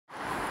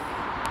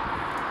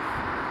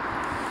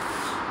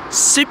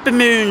Super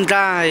moon,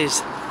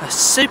 guys. A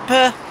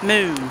super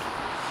moon.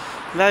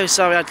 Very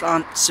sorry I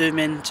can't zoom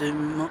in too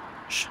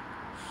much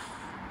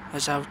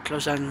as how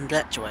close I can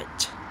get to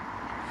it.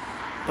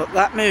 But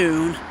that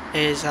moon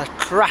is a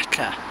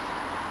cracker.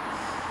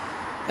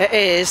 It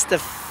is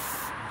the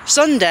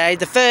Sunday,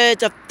 the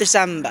 3rd of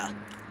December,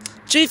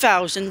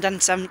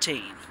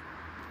 2017.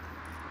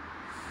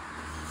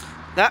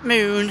 That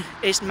moon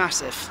is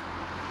massive.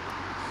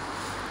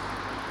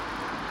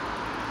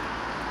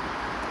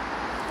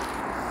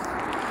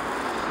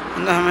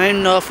 And I'm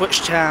in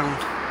Northwich Town.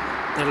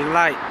 The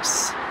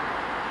lights.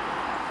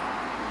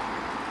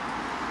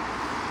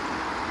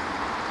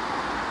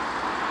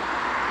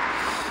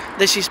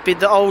 This used to be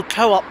the old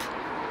co-op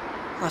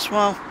as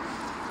well.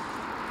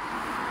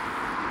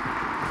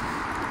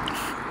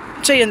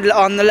 See you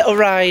on the little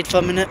ride for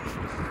a minute.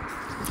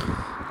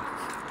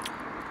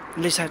 At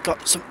least I've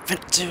got something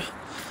to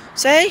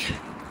say.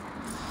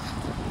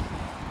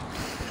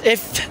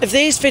 If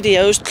these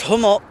videos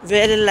come up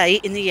really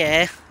late in the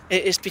year,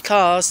 it is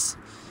because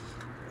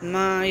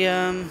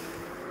my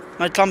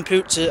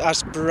computer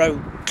has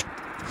broke,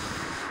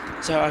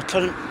 so I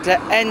couldn't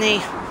get any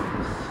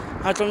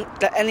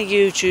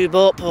YouTube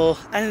up or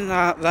anything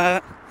like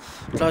that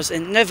because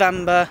in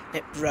November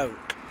it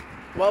broke.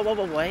 Whoa,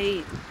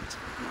 wait,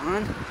 come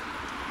on!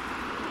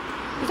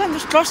 You don't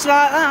just cross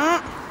like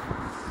that.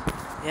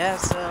 Yeah,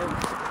 so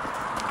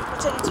I'll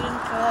take you to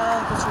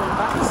the swing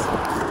backs.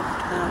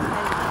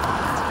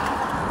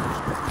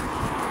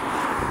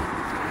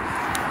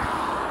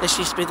 This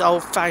used to be the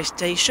old fire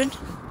station,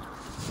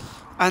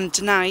 and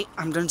tonight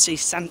I'm going to see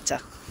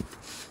Santa,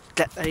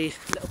 get a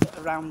little bit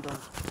around him.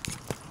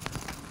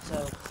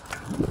 So,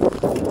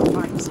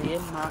 might see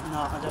him, might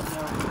not, I don't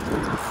know.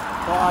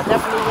 But I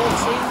definitely will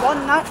see him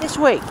one night this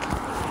week.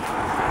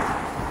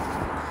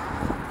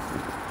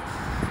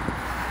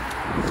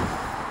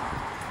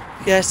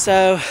 Yeah,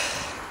 so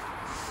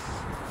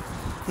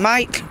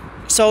Mike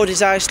sold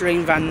his ice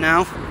cream van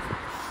now.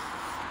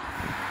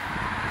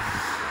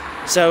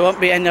 So it won't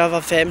be any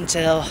of him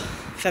till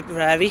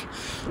February,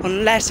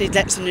 unless he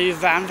gets a new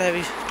van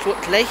very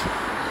quickly.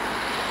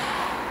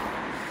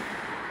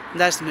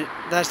 There's the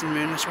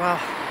moon as well.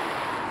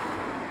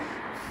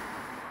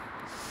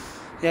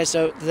 Yeah,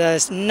 so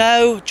there's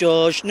no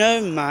George, no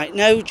Mike,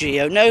 no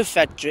Gio, no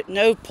Frederick,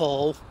 no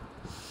Paul.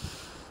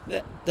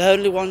 The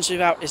only ones who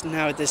are out is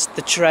now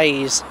the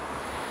trays.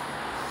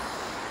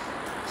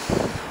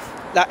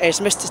 That is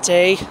Mr.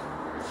 T,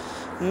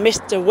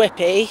 Mr.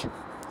 Whippy,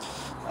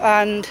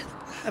 and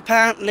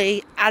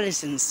apparently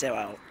Alison's still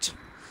out,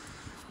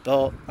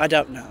 but I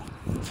don't know.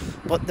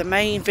 But the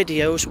main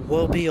videos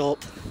will be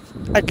up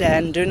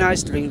again, doing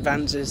ice cream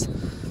vans is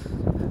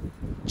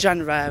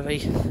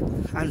January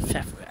and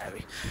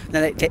February.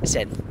 Then it kicks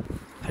in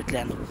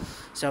again.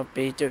 So I'll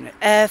be doing it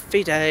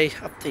every day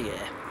of the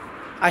year.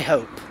 I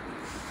hope.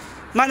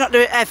 Might not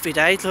do it every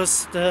day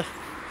because the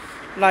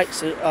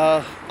lights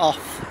are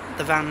off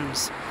the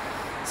vans.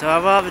 So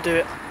I'd rather do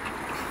it.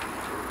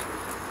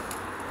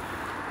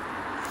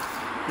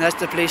 There's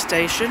the police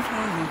station.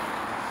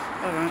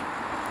 Alright.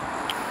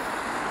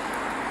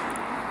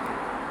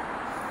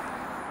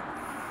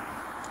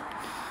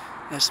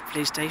 There's the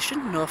police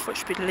station,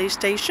 Northwich Police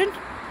Station.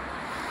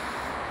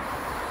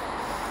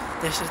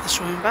 This is the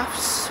swimming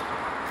baths.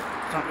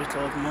 Can't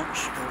record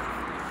much,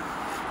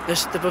 but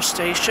this is the bus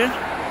station.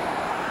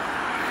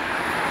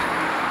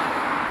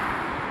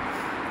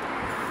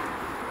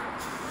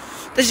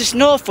 This is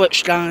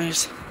Northwich,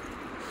 guys.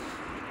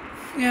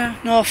 Yeah,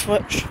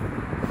 Northwich.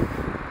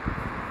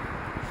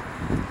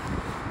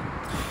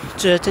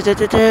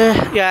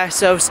 Yeah,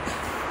 so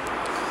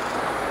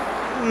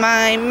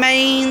my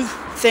main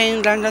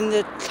thing I'm going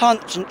to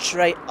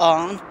concentrate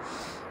on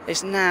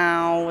is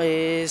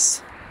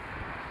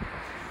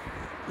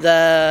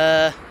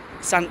the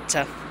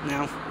Santa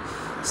now.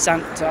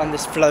 Santa on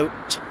this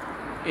float.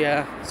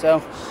 Yeah,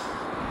 so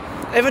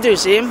if I do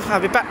see him,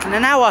 I'll be back in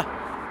an hour.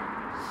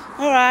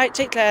 Alright,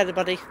 take care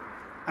everybody.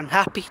 And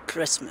happy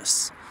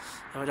Christmas.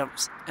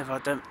 If I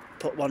don't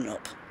put one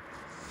up.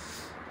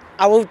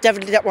 I will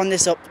definitely get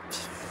this up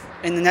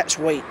in the next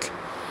week.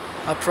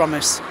 I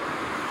promise.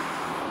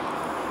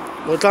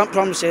 Well, I can't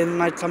promise you,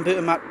 my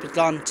computer might be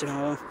gone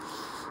tomorrow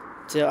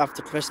till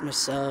after Christmas,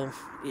 so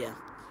yeah.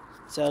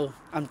 So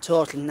I'm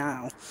talking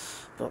now,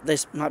 but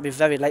this might be a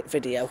very late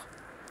video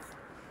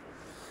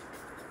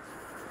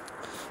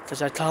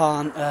because I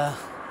can't.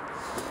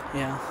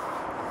 Yeah.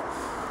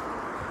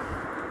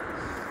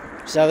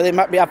 So it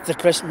might be after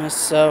Christmas,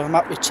 so I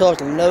might be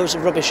talking loads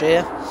of rubbish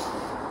here.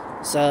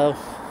 So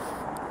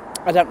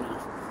I don't know.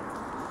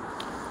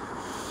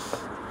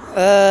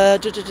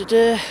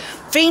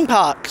 Theme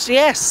parks,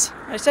 yes.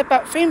 I said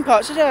about theme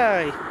parks, did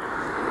I?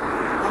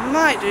 I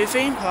might do a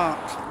theme park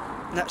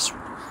next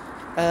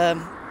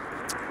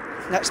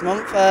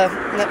month,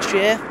 next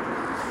year.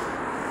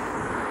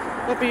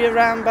 It'll be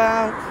around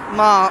about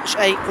March,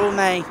 April,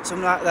 May,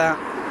 something like that.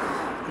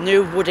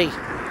 New Woody.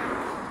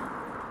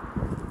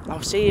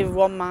 I'll see if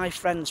one of my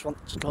friends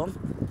wants to come.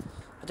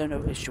 I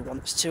don't know if she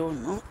wants to or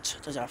not,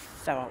 because I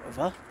fell out with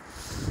her.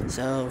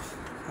 So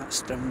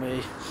that's done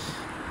with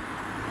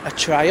a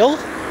trial.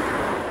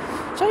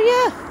 So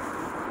yeah,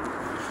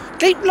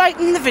 keep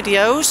liking the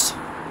videos.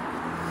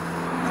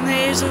 And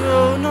there's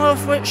a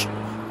Northwich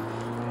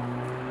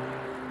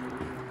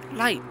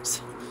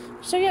lights.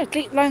 So yeah,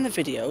 keep liking the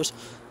videos.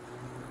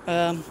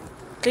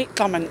 Keep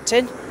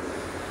commenting.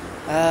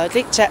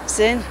 Keep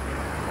texting.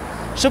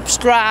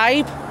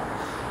 Subscribe.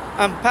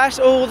 And pass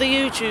all the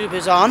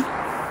YouTubers on.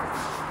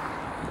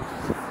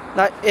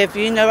 Like if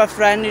you know a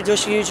friend who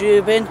does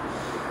YouTubing,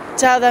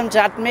 tell them to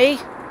add me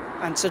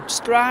and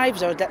subscribe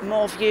so I get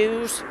more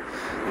views.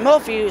 The more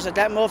views I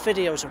get, more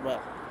videos I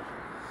will.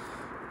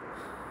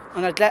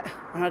 And I'd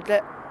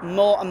get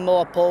more and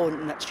more Paul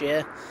next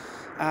year,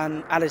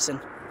 and Alison.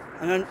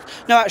 And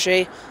no,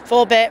 actually,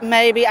 4-bit,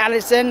 maybe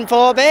Alison,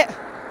 4-bit,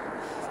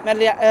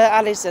 maybe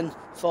Alison,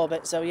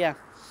 4-bit. So yeah,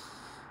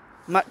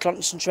 might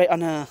concentrate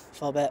on her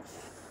 4-bit.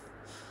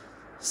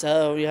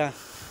 So yeah,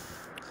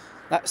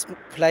 that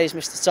plays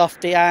Mr.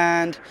 Softy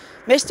and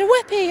Mr.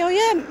 Whippy. Oh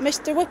yeah,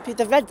 Mr. Whippy,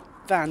 the red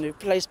van who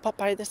plays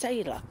Popeye the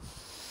Sailor.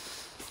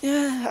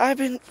 Yeah, I've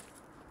been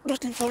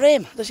looking for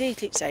him, does he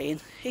keep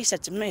saying? He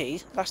said to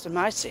me, last time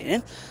I seen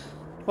him,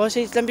 was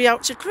he's going to be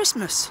out to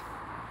Christmas.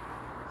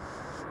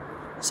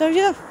 So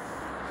yeah,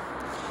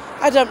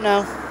 I don't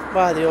know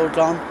why they're all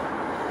gone.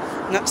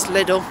 And that's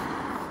Lidl.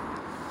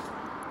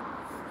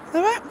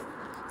 Alright,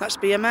 that's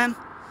BMM,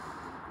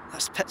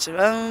 that's Pets at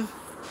Home,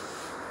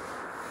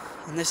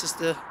 and this is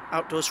the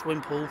outdoor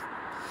swimming pool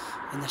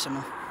in the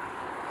summer.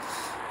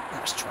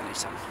 That's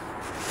 27.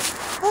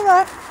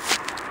 Alright,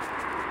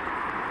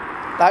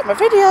 like my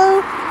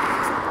video.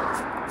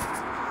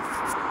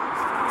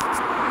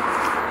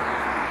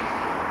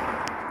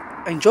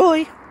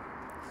 Enjoy!